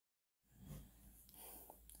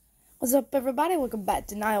What's up, everybody? Welcome back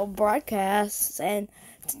to Nyle Broadcasts, and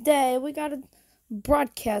today we got a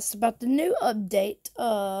broadcast about the new update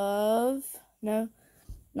of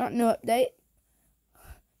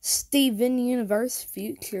Steven Universe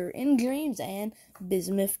Future in Dreams and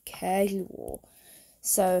BISMUTH Casual.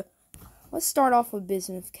 So let's start off with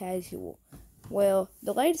BISMUTH Casual. Well,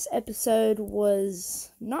 the latest episode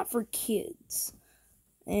was not for kids,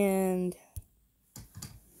 and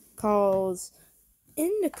calls in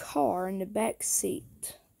the car in the back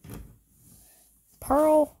seat.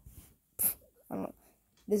 Pearl, I don't know,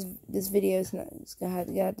 this video is not, it's gonna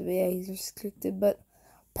have to be age restricted, but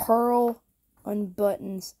Pearl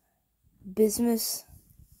unbuttons BISMUTH's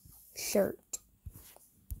shirt,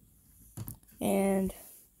 and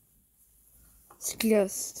it's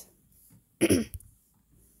just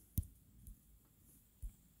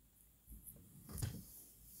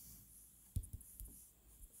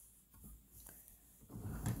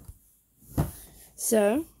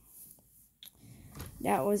so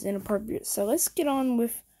that was inappropriate. So let's get on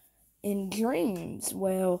with In Dreams.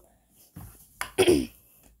 Well,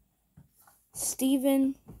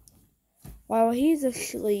 Steven, while he's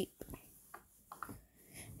asleep,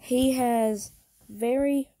 he has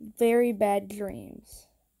very, very bad dreams,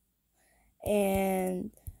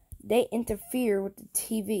 and they interfere with the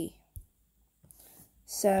TV.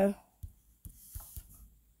 So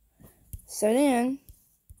then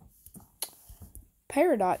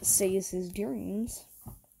Paradox sees his dreams,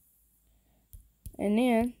 and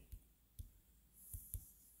then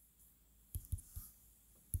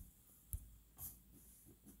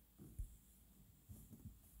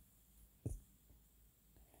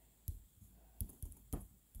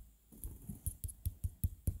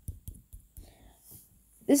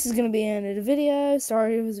this is going to be the end of the video.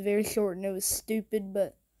 Sorry it was very short and it was stupid,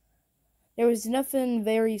 but there was nothing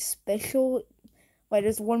very special. Wait,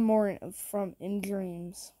 there's one more from In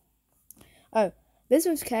Dreams. Oh,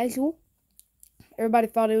 BISMUTH Casual. Everybody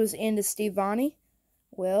thought it was the end of Stevani.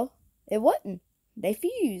 Well, it wasn't. They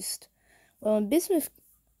fused. Well,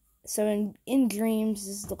 in Dreams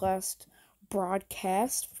is the last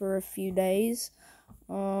broadcast for a few days.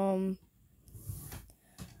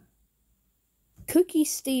 Cookie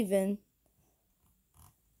Steven,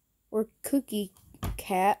 or Cookie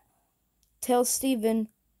Cat, tells Steven,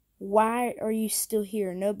 "Why are you still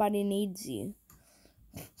here? Nobody needs you."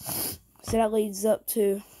 So that leads up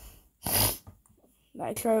to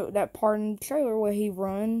that part in the trailer where he's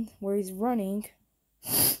running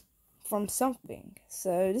from something.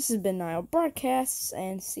 So this has been Nyle Broadcasts,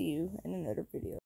 and see you in another video.